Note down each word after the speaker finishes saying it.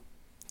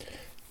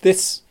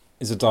This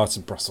is a Diet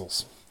of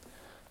Brussels.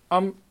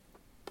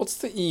 What's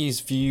the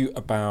EU's view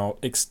about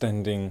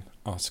extending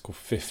Article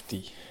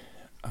 50?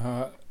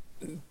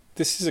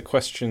 This is a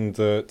question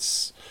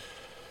that's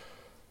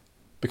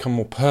become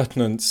more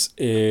pertinent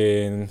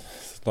in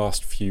the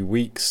last few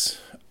weeks,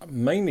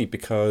 mainly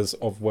because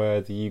of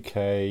where the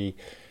UK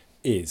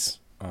is,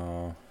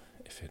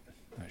 if it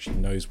actually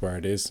knows where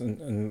it is,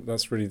 and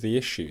that's really the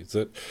issue,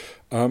 that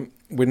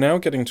we're now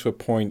getting to a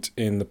point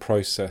in the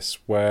process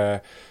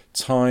where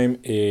time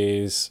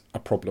is a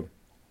problem.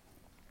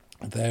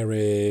 There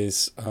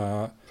is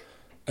a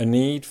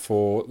need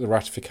for the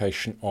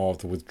ratification of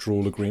the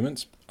withdrawal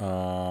agreement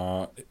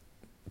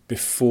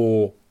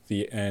before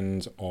the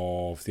end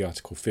of the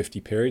Article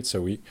 50 period.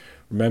 So we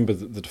remember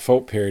that the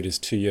default period is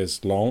 2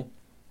 years long.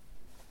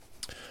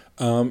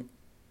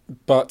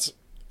 But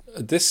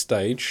at this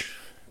stage,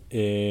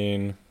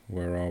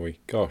 where are we?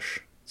 Gosh,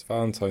 it's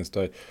Valentine's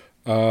Day.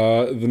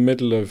 The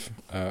middle of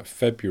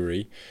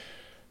February.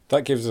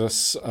 That gives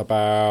us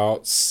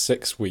about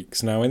 6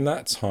 weeks. Now, in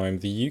that time,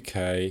 the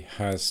UK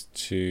has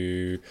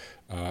to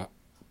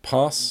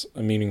pass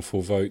a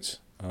meaningful vote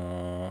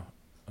on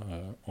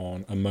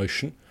a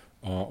motion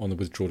on the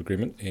withdrawal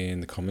agreement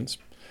in the Commons.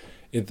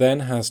 It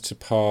then has to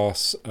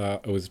pass a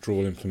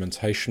withdrawal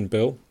implementation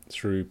bill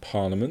through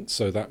Parliament.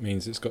 So that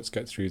means it's got to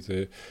get through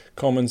the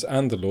Commons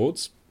and the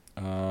Lords.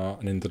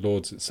 And in the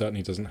Lords, it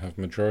certainly doesn't have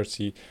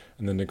majority.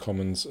 And then the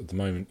Commons, at the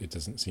moment, it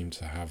doesn't seem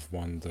to have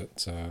one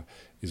that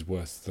is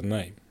worth the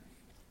name.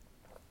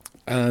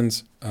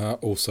 And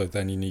also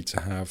then you need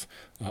to have,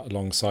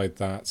 alongside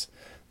that,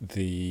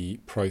 the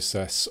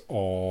process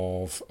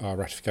of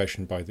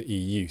ratification by the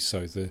EU.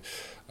 So the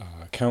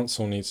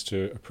Council needs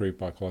to approve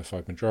by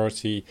qualified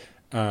majority,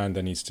 and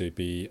there needs to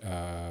be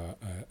a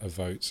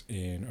vote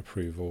in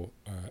approval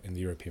in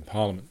the European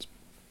Parliament.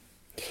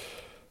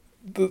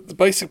 The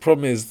basic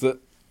problem is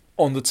that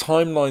on the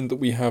timeline that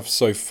we have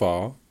so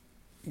far,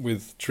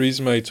 with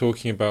Theresa May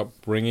talking about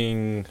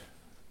bringing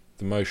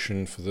the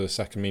motion for the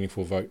second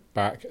meaningful vote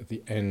back at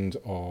the end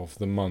of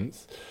the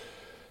month,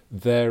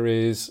 there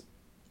is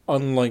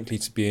unlikely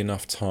to be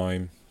enough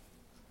time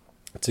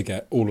to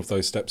get all of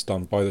those steps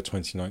done by the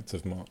 29th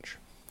of March.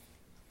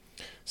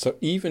 So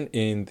even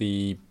in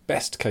the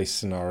best case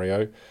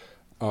scenario,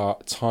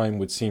 time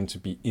would seem to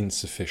be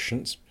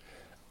insufficient.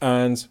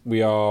 And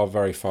we are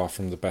very far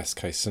from the best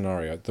case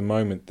scenario. At the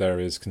moment, there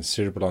is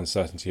considerable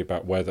uncertainty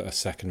about whether a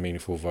second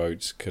meaningful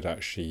vote could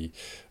actually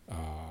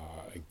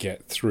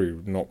get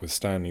through,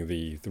 notwithstanding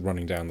the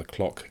running down the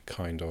clock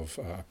kind of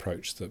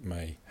approach that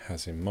May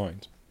has in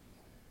mind.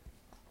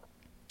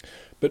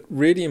 But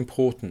really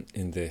important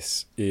in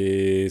this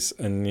is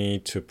a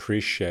need to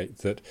appreciate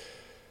that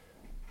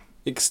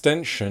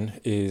extension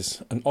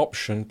is an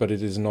option, but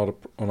it is not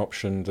an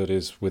option that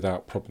is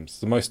without problems.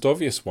 The most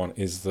obvious one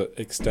is that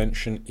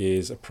extension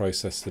is a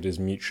process that is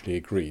mutually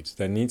agreed.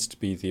 There needs to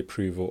be the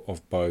approval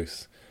of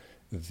both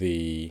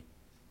the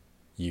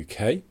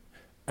UK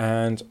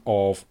and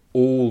of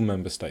all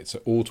member states.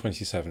 So all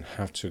 27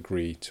 have to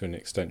agree to an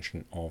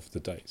extension of the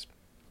date.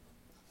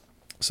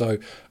 So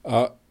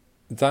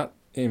that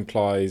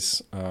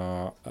implies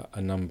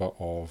a number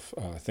of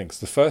things.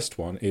 The first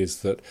one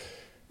is that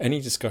any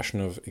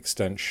discussion of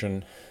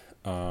extension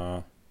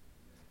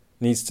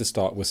needs to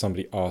start with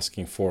somebody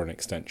asking for an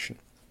extension.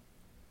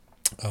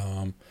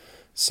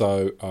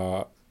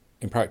 So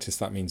in practice,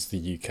 that means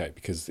the UK,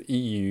 because the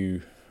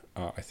EU,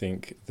 I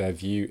think their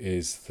view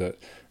is that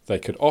they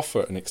could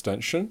offer an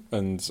extension,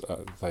 and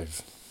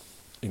they've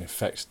in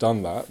effect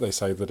done that. They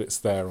say that it's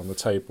there on the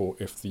table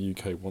if the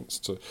UK wants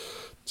to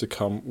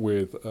come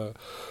with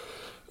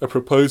a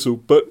proposal,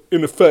 but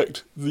in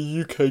effect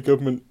the UK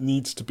government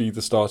needs to be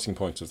the starting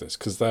point of this,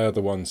 because they're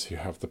the ones who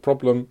have the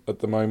problem at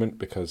the moment,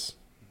 because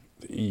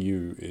the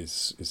EU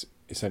is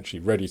essentially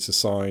ready to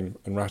sign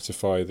and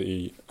ratify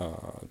the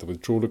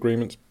withdrawal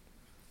agreement.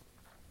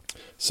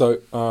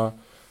 So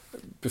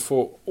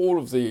before all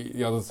of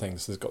the other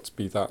things, there's got to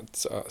be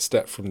that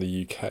step from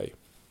the UK.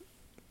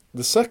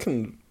 The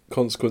second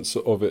consequence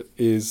of it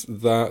is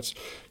that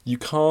you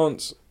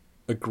can't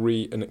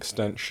agree an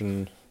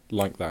extension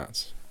like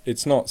that.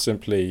 It's not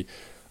simply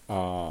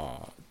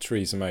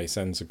Theresa May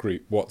sends a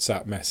group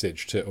WhatsApp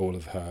message to all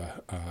of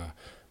her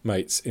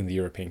mates in the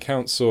European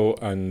Council,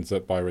 and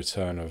that by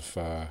return of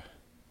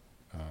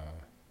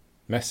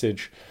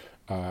message,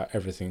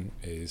 everything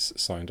is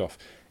signed off.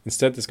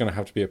 Instead, there's going to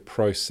have to be a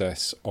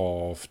process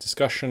of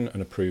discussion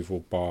and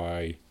approval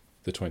by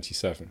the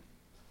 27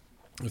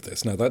 of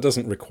this. Now, that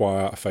doesn't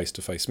require a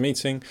face-to-face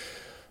meeting,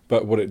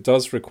 but what it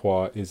does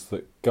require is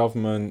that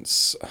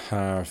governments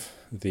have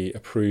the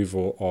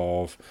approval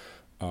of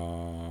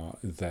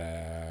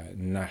their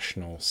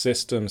national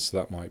systems. So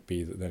that might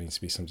be that there needs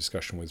to be some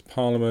discussion with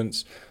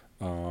Parliament,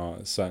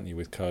 certainly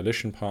with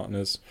coalition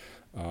partners,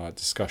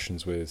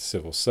 discussions with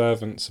civil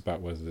servants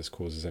about whether this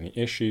causes any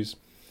issues.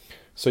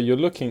 So you're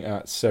looking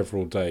at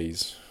several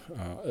days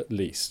at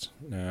least.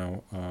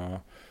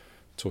 Now,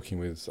 talking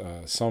with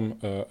some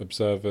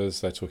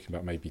observers, they're talking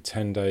about maybe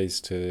 10 days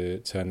to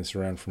turn this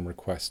around from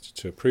request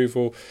to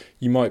approval.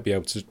 You might be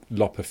able to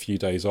lop a few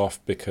days off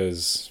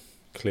because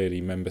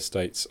clearly member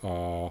states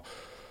are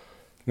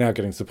now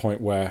getting to the point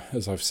where,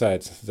 as I've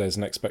said, there's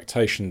an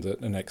expectation that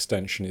an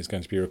extension is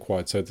going to be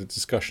required. So the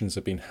discussions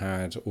have been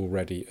had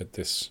already at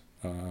this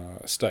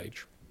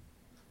stage.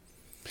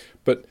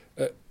 But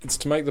it's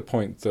to make the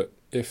point that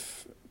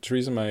if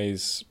Theresa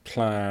May's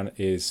plan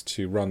is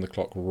to run the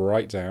clock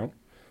right down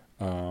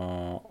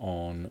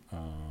on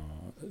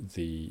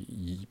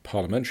the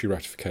parliamentary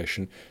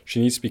ratification,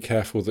 she needs to be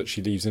careful that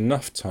she leaves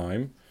enough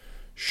time,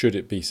 should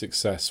it be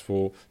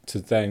successful, to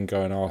then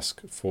go and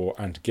ask for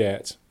and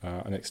get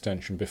an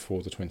extension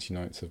before the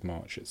 29th of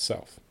March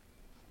itself.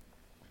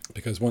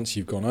 Because once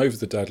you've gone over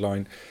the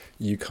deadline,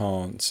 you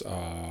can't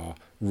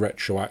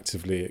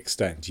retroactively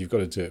extend. You've got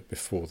to do it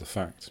before the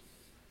fact.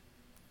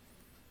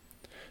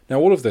 Now,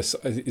 all of this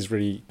is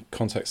really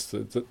context,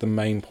 the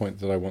main point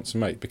that I want to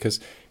make, because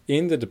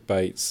in the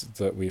debates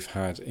that we've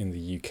had in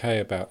the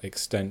UK about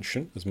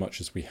extension, as much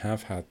as we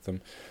have had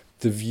them,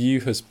 the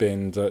view has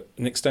been that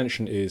an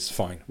extension is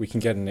fine. We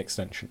can get an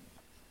extension.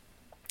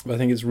 But I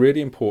think it's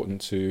really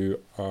important to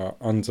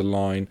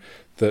underline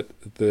that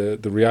the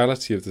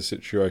reality of the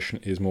situation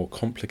is more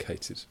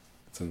complicated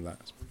than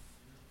that.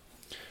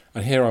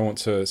 And here I want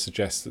to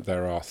suggest that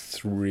there are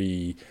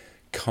three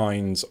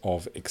kinds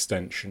of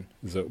extension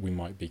that we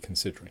might be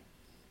considering.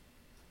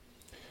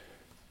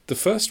 The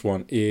first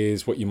one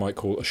is what you might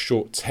call a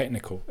short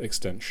technical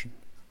extension.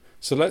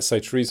 So let's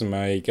say Theresa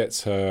May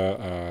gets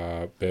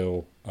her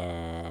bill,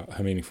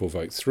 her meaningful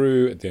vote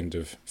through at the end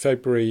of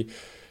February.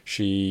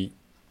 She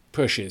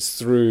pushes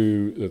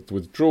through the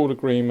withdrawal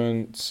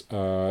agreement,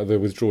 the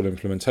withdrawal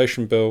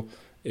implementation bill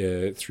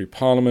through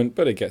Parliament,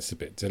 but it gets a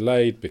bit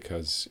delayed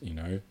because,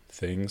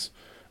 things.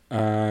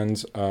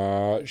 And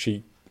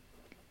she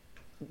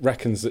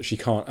reckons that she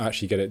can't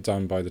actually get it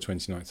done by the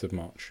 29th of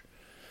March.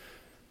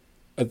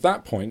 At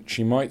that point,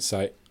 she might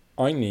say,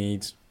 I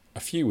need a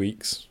few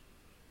weeks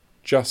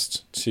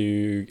just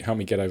to help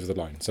me get over the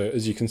line. So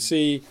as you can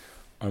see,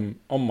 I'm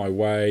on my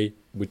way,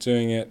 we're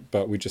doing it,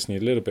 but we just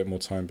need a little bit more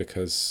time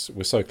because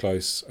we're so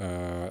close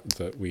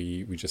that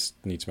we just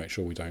need to make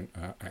sure we don't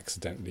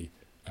accidentally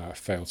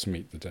fail to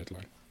meet the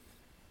deadline.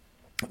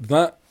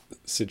 That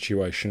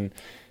situation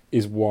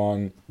is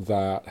one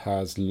that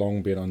has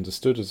long been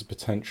understood as a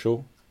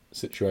potential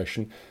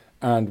situation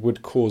and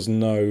would cause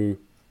no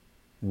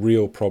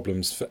real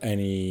problems for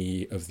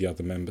any of the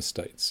other member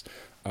states.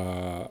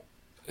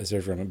 As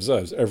everyone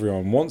observes,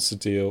 everyone wants a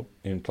deal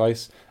in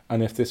place,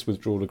 and if this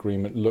withdrawal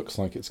agreement looks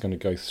like it's going to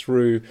go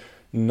through,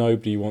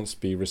 nobody wants to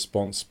be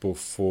responsible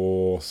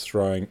for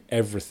throwing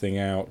everything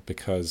out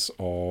because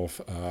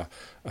of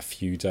a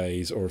few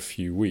days or a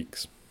few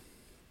weeks.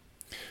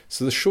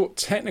 So the short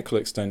technical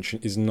extension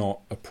is not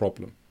a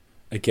problem.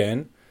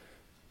 Again,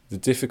 the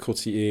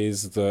difficulty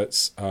is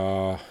that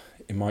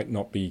it might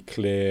not be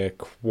clear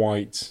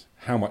quite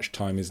how much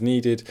time is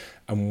needed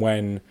and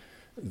when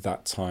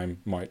that time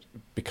might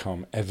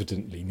become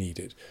evidently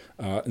needed.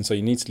 And so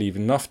you need to leave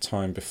enough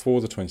time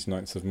before the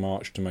 29th of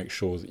March to make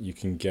sure that you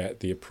can get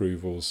the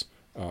approvals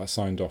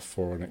signed off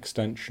for an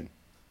extension.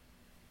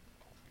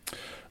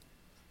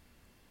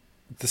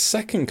 The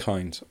second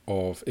kind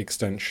of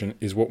extension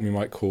is what we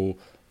might call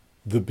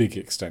the big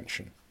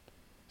extension.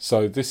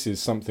 So this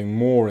is something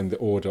more in the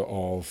order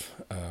of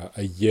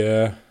a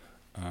year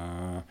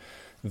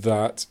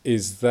that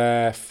is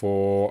there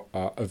for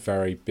a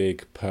very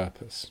big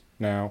purpose.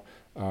 Now,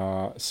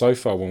 so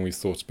far when we've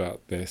thought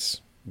about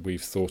this,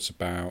 we've thought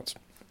about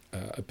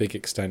a big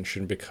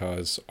extension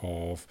because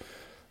of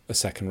a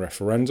second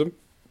referendum,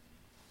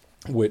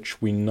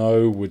 which we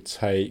know would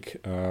take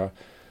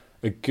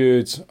a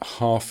good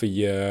half a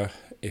year,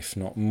 if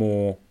not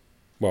more,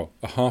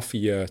 a half a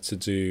year to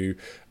do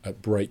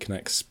at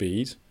breakneck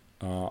speed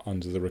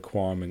under the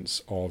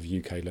requirements of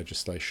UK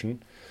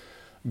legislation,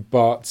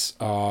 but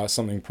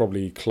something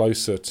probably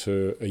closer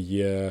to a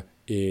year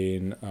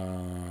in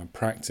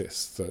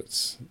practice.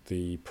 That's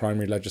the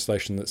primary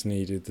legislation that's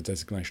needed, the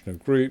designation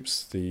of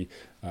groups, the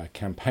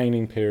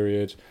campaigning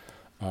period,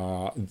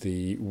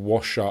 the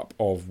wash up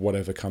of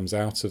whatever comes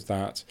out of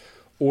that.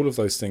 All of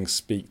those things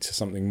speak to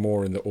something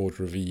more in the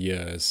order of a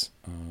year's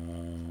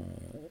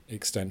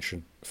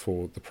extension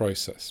for the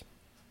process.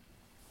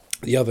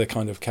 The other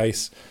kind of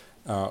case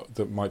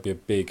that might be a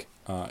big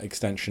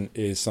extension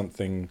is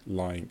something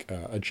like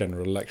a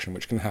general election,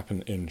 which can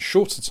happen in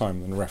shorter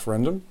time than a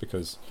referendum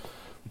because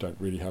we don't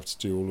really have to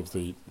do all of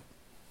the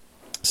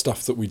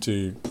stuff that we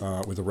do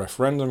with a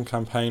referendum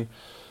campaign,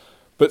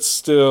 but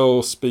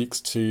still speaks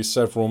to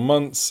several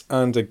months.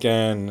 And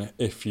again,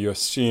 if you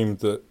assume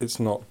that it's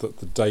not that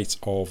the date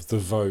of the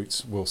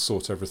vote will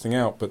sort everything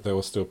out, but there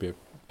will still be a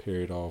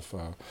period of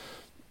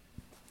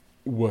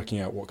working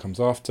out what comes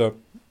after,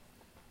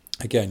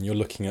 again, you're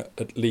looking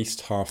at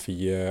least half a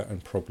year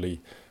and probably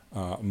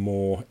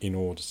more in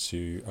order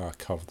to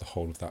cover the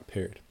whole of that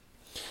period.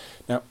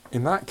 Now,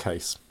 in that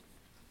case,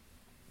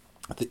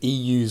 the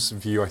EU's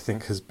view, I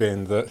think, has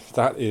been that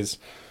that is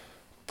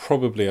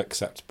probably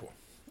acceptable.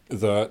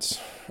 That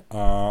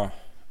I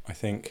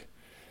think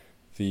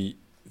the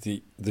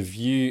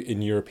view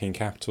in European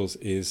capitals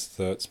is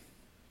that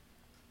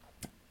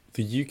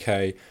the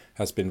UK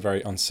has been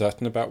very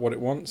uncertain about what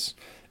it wants.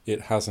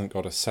 It hasn't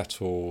got a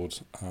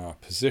settled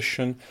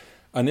position.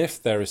 And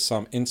if there is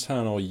some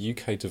internal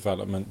UK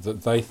development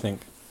that they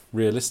think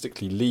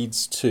realistically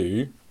leads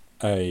to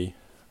a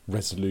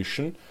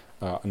resolution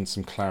and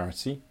some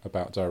clarity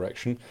about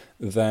direction,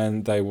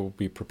 then they will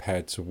be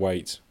prepared to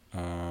wait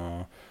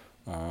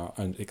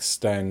and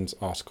extend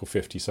Article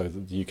 50 so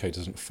that the UK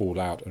doesn't fall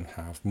out and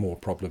have more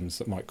problems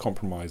that might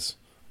compromise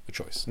the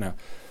choice. Now,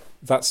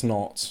 that's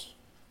not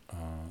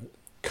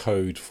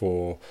code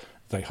for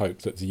they hope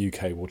that the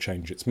UK will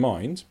change its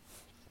mind,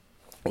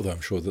 although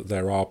I'm sure that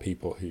there are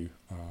people who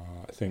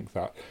think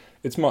that.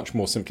 It's much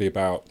more simply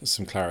about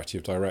some clarity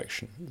of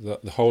direction.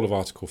 The whole of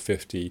Article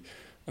 50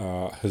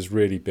 has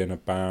really been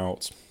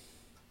about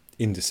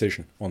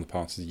indecision on the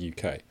part of the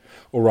UK,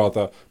 or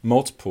rather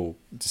multiple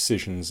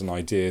decisions and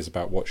ideas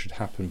about what should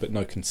happen, but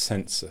no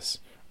consensus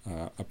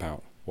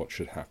about what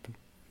should happen.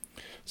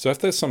 So if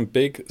there's some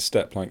big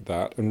step like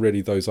that, and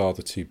really those are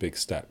the two big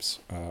steps,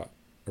 a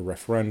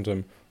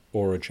referendum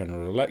or a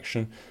general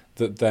election,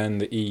 that then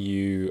the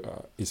EU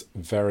is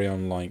very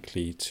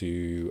unlikely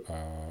to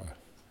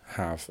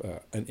have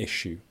an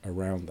issue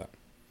around that.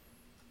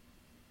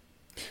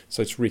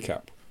 So to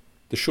recap,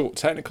 the short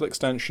technical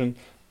extension,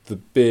 the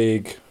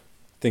big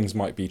things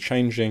might be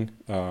changing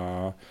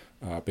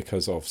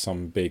because of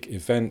some big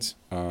event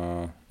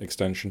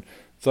extension,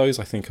 those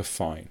I think are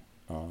fine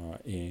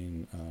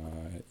in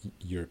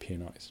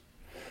European eyes.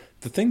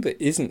 The thing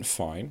that isn't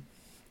fine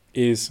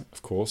is,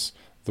 of course,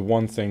 the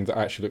one thing that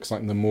actually looks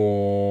like the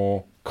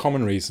more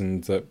common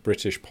reason that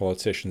British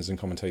politicians and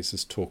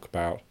commentators talk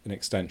about an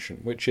extension,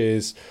 which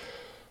is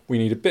we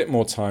need a bit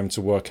more time to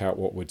work out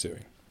what we're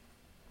doing.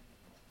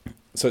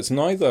 So it's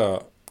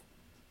neither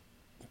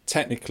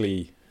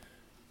technically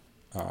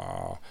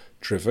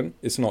driven.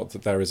 It's not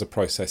that there is a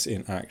process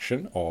in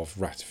action of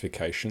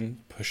ratification,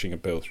 pushing a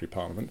bill through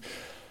Parliament.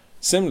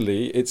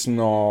 Similarly, it's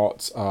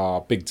not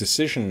big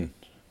decision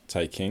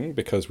taking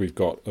because we've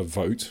got a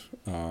vote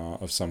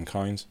of some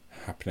kind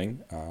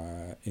happening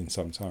in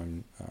some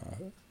time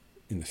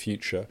in the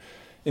future.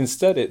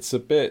 Instead, it's a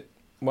bit,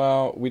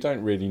 well, we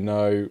don't really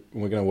know,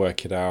 we're going to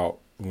work it out,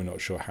 and we're not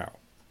sure how.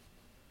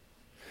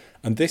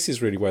 And this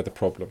is really where the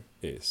problem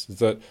is,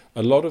 that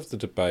a lot of the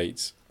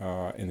debate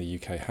in the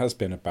UK has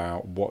been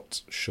about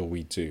what shall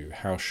we do,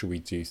 how shall we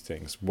do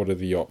things, what are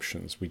the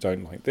options, we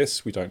don't like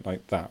this, we don't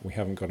like that, we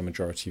haven't got a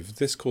majority for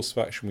this course of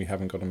action, we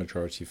haven't got a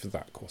majority for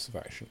that course of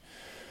action.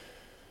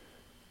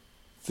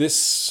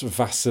 This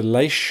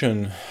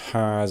vacillation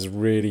has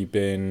really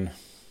been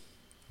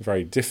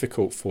very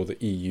difficult for the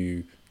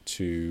EU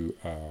to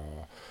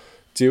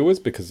deal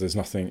with because there's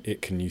nothing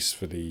it can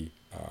usefully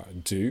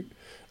do.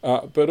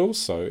 But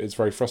also it's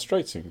very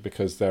frustrating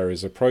because there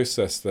is a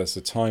process, there's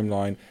a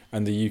timeline,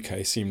 and the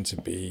UK seem to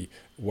be,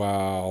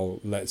 well,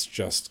 let's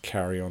just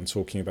carry on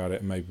talking about it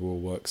and maybe we'll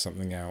work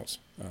something out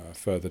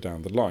further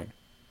down the line.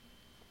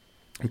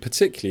 And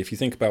particularly if you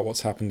think about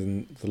what's happened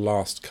in the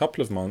last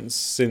couple of months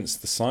since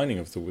the signing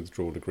of the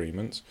withdrawal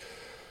agreement,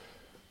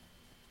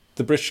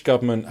 the British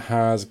government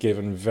has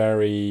given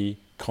very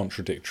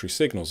contradictory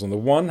signals. On the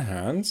one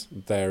hand,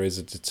 there is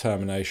a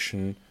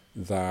determination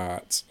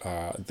that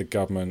the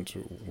government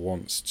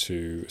wants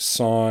to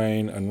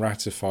sign and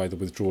ratify the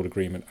withdrawal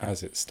agreement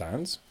as it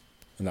stands,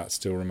 and that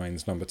still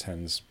remains Number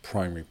 10's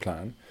primary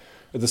plan.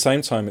 At the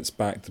same time, it's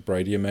backed the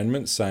Brady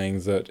Amendment,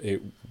 saying that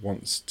it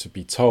wants to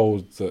be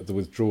told that the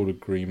withdrawal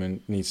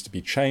agreement needs to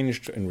be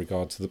changed in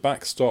regard to the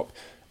backstop,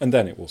 and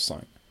then it will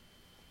sign.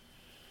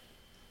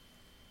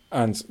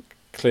 And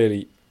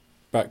clearly,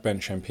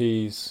 backbench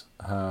MPs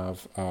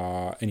have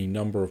any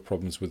number of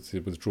problems with the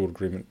withdrawal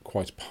agreement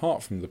quite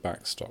apart from the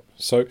backstop.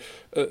 So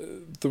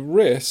the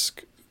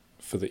risk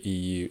for the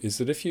EU is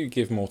that if you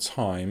give more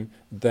time,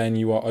 then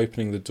you are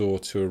opening the door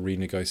to a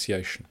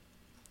renegotiation.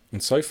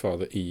 And so far,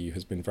 the EU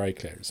has been very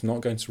clear. It's not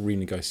going to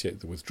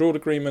renegotiate the withdrawal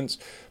agreement,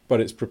 but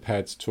it's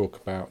prepared to talk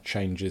about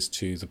changes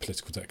to the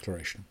political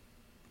declaration.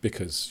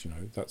 Because,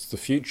 that's the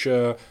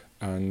future,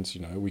 and,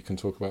 we can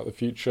talk about the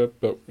future,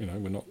 but,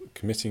 we're not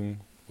committing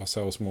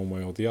ourselves one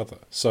way or the other.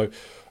 So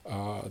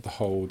the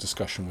whole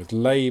discussion with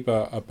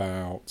Labour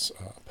about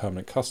a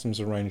permanent customs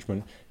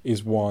arrangement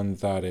is one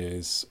that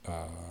is,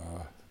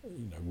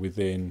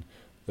 within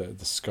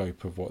the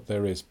scope of what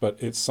there is. But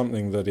it's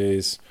something that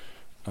is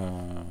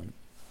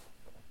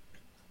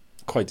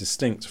quite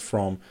distinct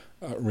from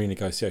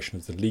renegotiation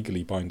of the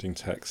legally binding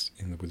text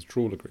in the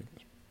withdrawal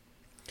agreement.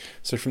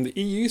 So from the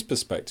EU's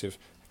perspective,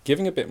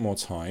 giving a bit more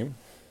time,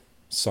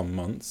 some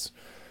months,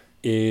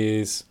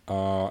 is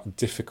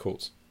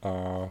difficult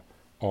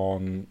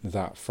on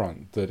that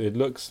front. That it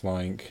looks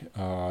like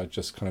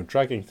just kind of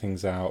dragging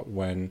things out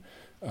when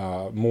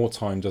more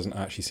time doesn't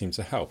actually seem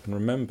to help. And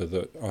remember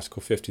that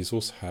Article 50 has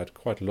also had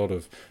quite a lot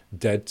of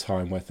dead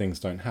time where things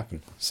don't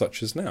happen,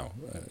 such as now.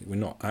 We're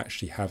not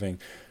actually having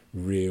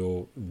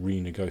real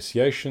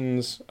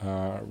renegotiations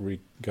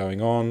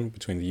going on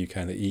between the UK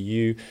and the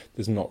EU.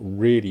 There's not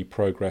really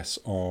progress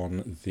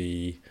on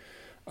the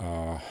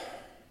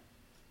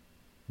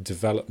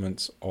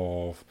development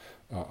of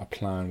a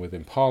plan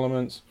within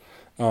Parliament,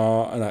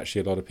 and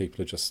actually a lot of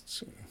people are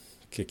just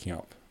kicking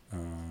up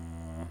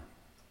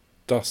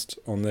dust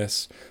on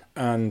this,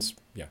 and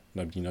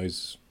nobody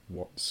knows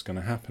what's going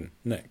to happen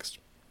next.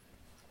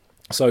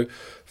 So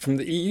from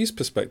the EU's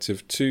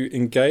perspective, to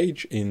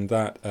engage in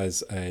that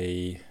as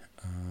a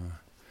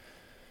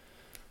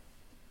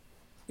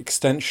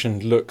extension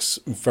looks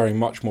very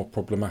much more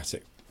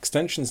problematic.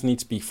 Extensions need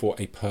to be for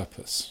a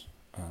purpose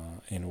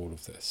in all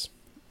of this.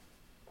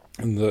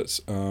 And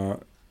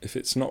that if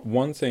it's not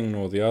one thing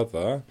nor the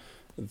other,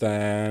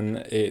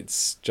 then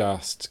it's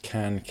just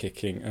can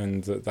kicking,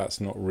 and that's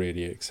not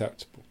really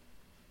acceptable.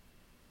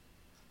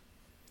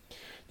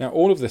 Now,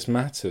 all of this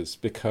matters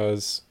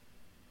because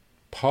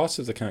part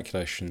of the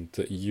calculation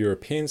that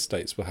European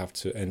states will have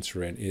to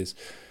enter in is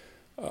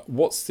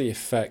what's the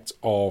effect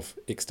of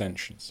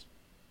extensions?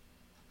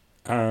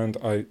 And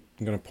I'm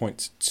going to point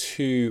to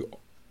two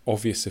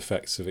obvious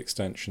effects of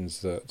extensions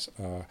that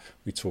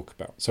we talk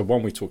about. So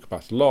one we talk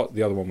about a lot,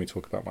 the other one we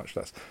talk about much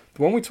less.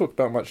 The one we talk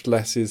about much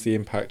less is the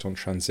impact on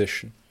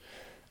transition.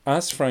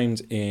 As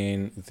framed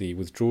in the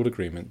withdrawal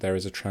agreement, there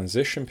is a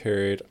transition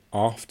period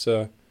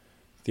after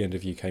the end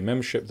of UK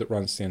membership that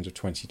runs to the end of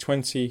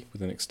 2020,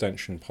 with an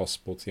extension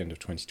possible to the end of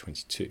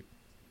 2022.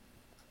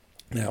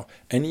 Now,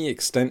 any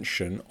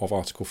extension of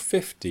Article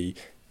 50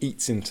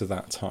 eats into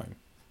that time,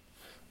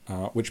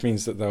 which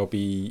means that there'll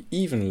be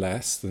even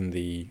less than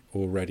the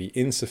already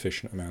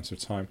insufficient amount of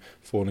time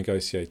for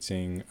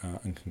negotiating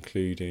and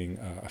concluding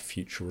a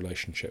future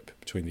relationship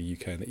between the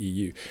UK and the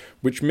EU,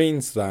 which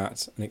means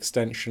that an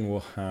extension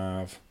will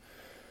have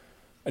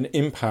an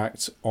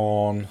impact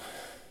on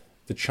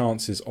the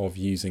chances of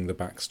using the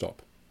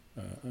backstop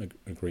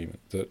agreement.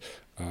 That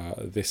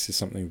this is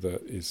something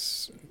that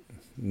is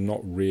not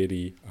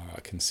really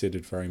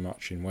considered very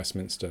much in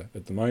Westminster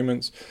at the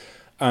moment,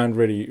 and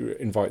really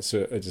invites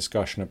a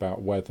discussion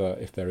about whether,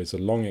 if there is a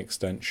long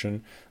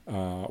extension,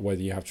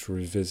 whether you have to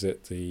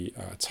revisit the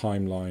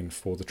timeline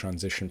for the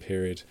transition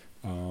period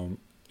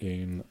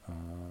in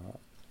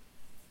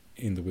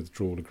the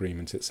withdrawal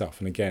agreement itself.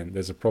 And again,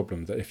 there's a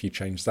problem that if you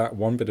change that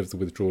one bit of the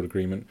withdrawal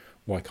agreement,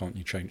 why can't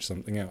you change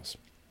something else?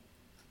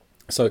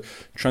 So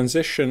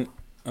transition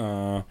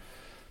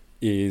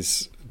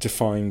is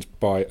defined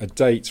by a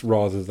date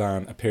rather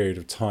than a period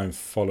of time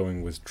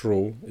following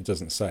withdrawal. It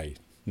doesn't say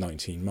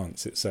 19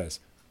 months, it says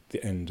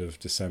the end of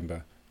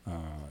December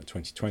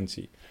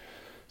 2020.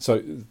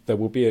 So there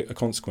will be a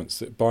consequence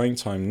that buying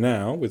time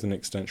now with an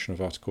extension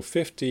of Article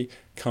 50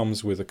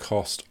 comes with a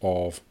cost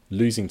of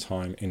losing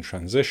time in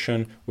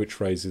transition, which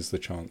raises the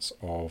chance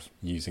of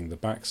using the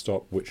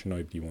backstop, which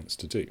nobody wants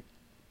to do.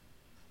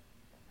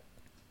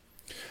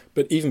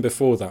 But even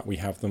before that, we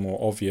have the more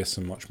obvious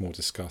and much more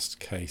discussed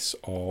case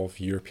of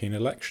European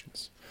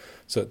elections.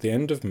 So at the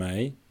end of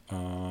May,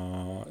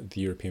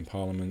 the European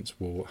Parliament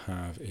will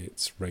have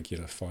its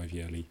regular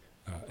 5-yearly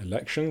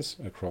elections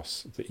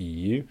across the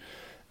EU.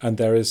 And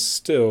there is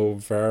still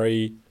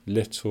very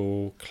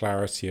little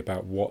clarity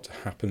about what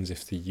happens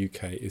if the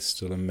UK is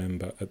still a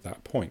member at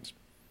that point.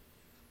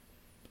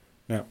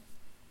 Now,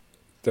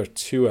 there are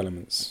two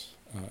elements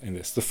in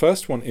this. The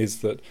first one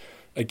is that,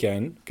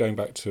 again, going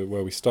back to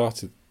where we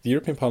started, the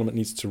European Parliament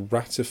needs to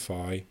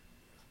ratify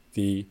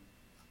the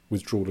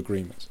withdrawal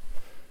agreement.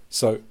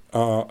 So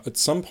at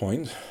some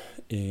point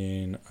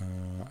in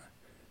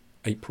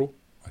April,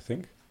 I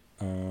think,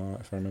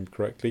 if I remember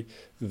correctly,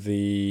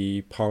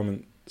 the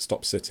Parliament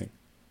stops sitting.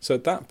 So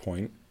at that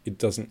point, it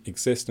doesn't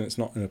exist and it's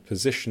not in a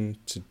position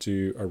to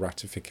do a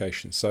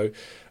ratification. So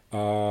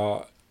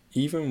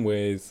even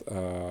with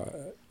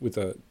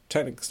a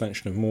technical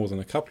extension of more than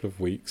a couple of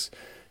weeks,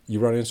 you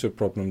run into a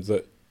problem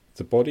that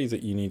the body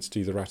that you need to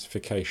do the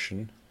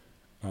ratification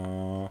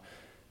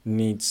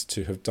needs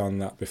to have done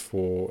that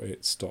before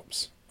it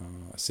stops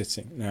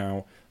sitting.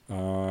 Now,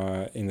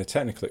 in the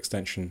technical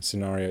extension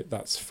scenario,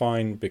 that's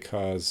fine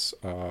because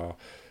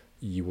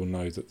you will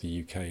know that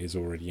the UK is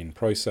already in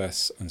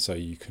process, and so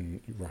you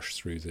can rush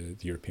through the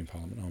European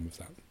Parliament arm of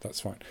that.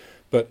 That's fine.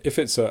 But if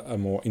it's a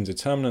more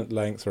indeterminate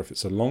length, or if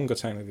it's a longer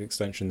technical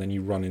extension, then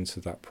you run into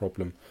that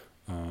problem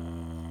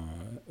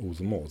all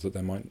the more, that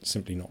there might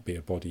simply not be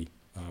a body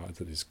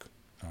that is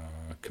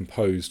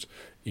composed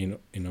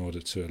in order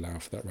to allow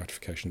for that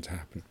ratification to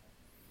happen.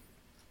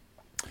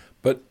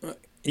 But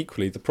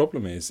equally, the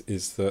problem is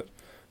that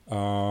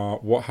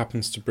what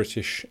happens to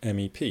British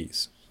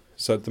MEPs?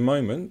 So at the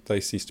moment, they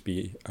cease to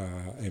be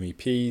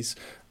MEPs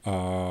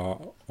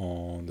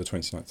on the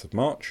 29th of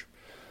March.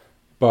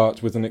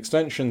 But with an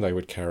extension, they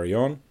would carry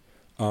on.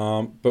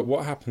 But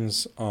what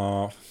happens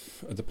at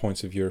the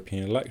point of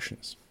European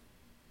elections?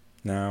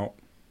 Now,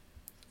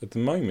 at the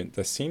moment,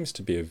 there seems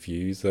to be a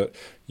view that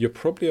you're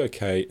probably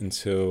okay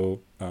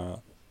until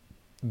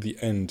the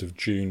end of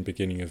June,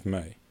 beginning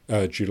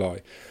of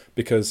July,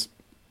 because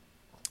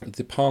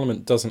the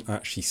Parliament doesn't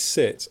actually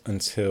sit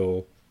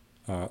until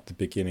the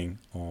beginning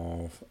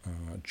of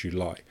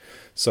July.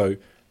 So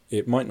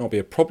it might not be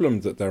a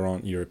problem that there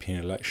aren't European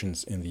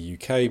elections in the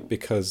UK,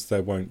 because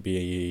there won't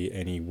be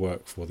any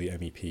work for the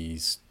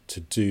MEPs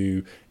to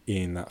do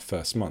in that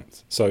first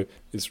month. So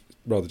it's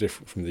rather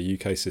different from the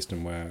UK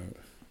system, where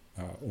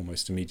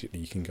almost immediately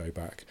you can go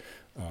back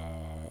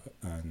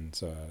and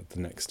the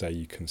next day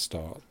you can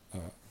start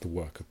the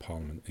work of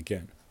Parliament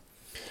again.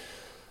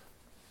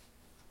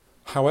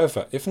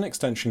 However, if an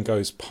extension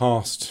goes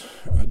past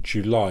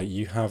July,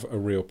 you have a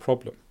real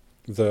problem,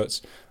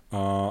 that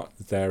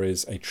there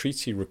is a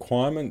treaty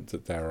requirement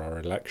that there are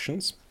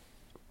elections,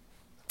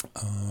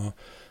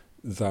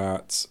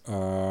 that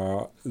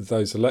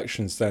those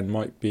elections then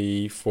might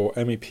be for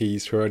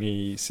MEPs who are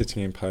only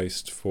sitting in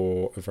post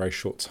for a very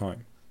short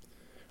time.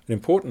 And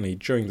importantly,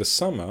 during the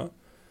summer,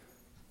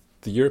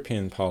 the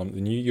European Parliament,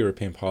 the new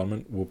European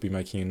Parliament, will be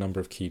making a number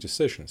of key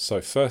decisions.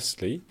 So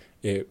firstly,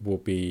 it will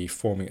be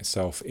forming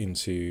itself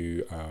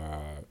into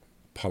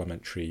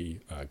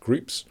parliamentary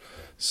groups.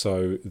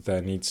 So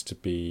there needs to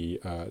be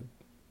a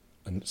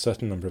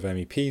certain number of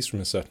MEPs from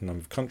a certain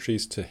number of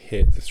countries to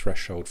hit the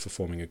threshold for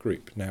forming a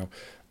group. Now,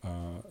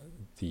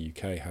 the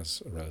UK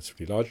has a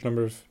relatively large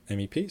number of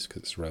MEPs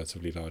because it's a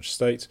relatively large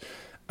state,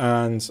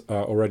 and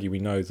already we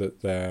know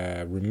that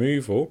their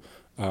removal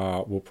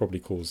will probably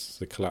cause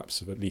the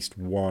collapse of at least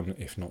one,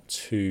 if not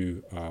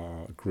two,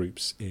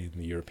 groups in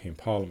the European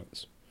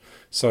Parliament.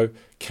 So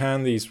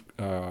can these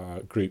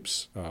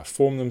groups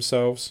form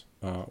themselves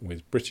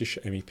with British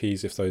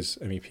MEPs if those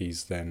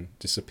MEPs then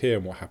disappear,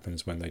 and what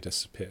happens when they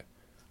disappear?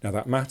 Now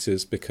that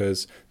matters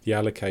because the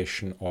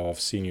allocation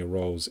of senior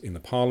roles in the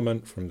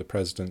Parliament, from the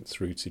President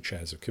through to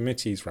chairs of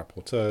committees,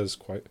 rapporteurs,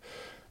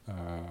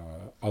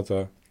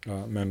 other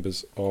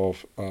members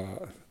of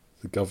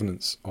the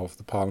governance of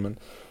the Parliament,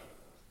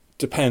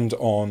 depend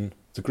on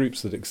the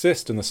groups that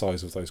exist and the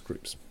size of those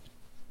groups.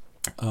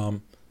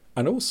 And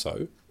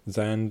also,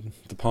 then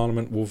the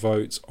Parliament will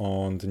vote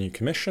on the new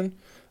Commission.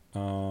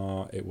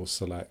 It will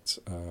select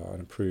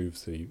and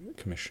approve the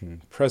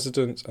Commission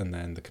President and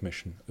then the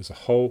Commission as a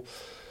whole.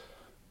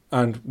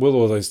 And will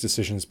all those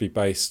decisions be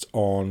based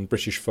on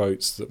British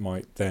votes that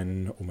might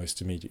then almost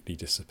immediately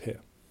disappear?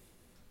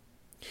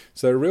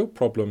 So there are real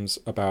problems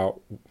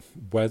about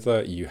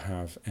whether you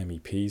have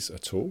MEPs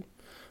at all.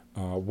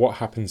 What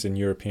happens in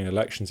European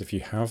elections if you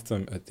have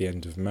them at the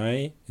end of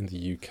May in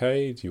the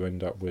UK? Do you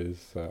end up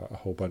with a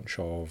whole bunch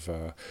of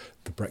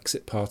the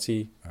Brexit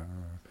Party,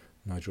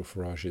 Nigel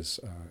Farage's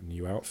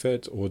new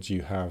outfit, or do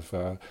you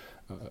have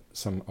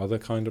some other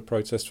kind of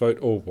protest vote,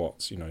 or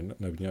what?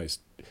 Nobody knows.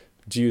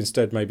 Do you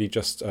instead maybe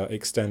just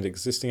extend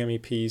existing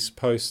MEPs'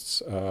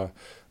 posts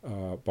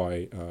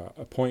by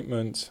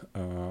appointment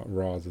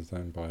rather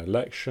than by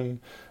election?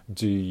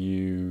 Do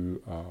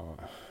you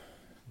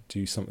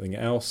do something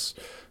else?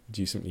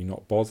 Do you simply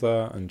not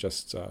bother and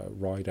just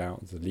ride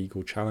out the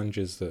legal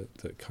challenges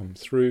that come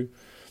through?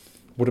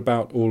 What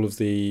about all of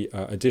the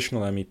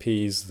additional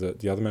MEPs that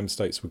the other member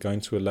states were going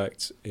to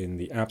elect in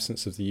the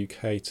absence of the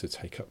UK to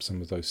take up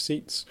some of those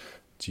seats?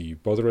 Do you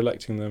bother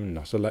electing them,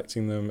 not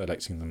electing them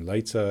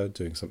later,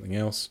 doing something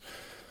else?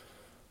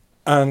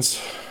 And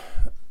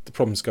the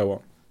problems go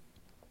on.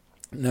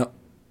 Now,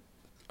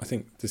 I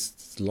think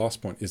this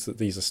last point is that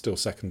these are still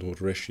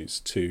second-order issues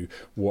to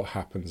what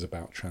happens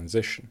about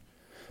transition.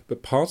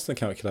 But part of the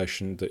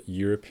calculation that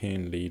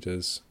European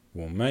leaders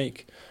will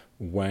make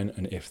when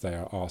and if they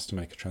are asked to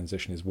make a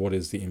transition is what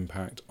is the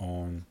impact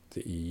on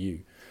the EU.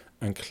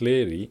 And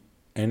clearly,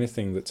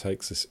 anything that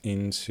takes us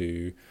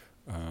into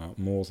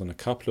more than a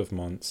couple of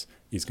months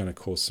is going to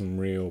cause some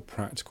real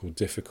practical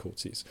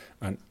difficulties.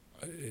 And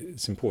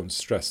it's important to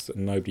stress that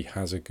nobody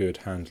has a good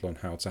handle on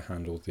how to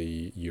handle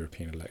the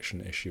European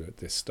election issue at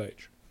this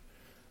stage.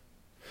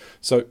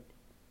 So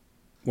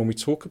when we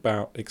talk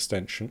about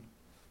extension,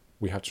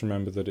 we have to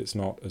remember that it's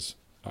not as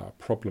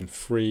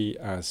problem-free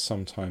as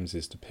sometimes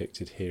is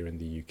depicted here in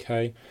the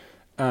UK.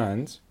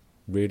 And,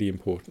 really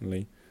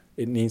importantly,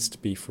 it needs to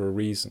be for a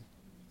reason.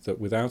 That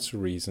without a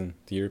reason,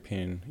 the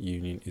European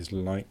Union is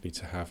likely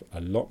to have a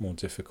lot more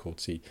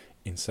difficulty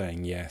in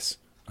saying yes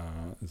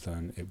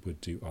than it would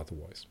do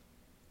otherwise.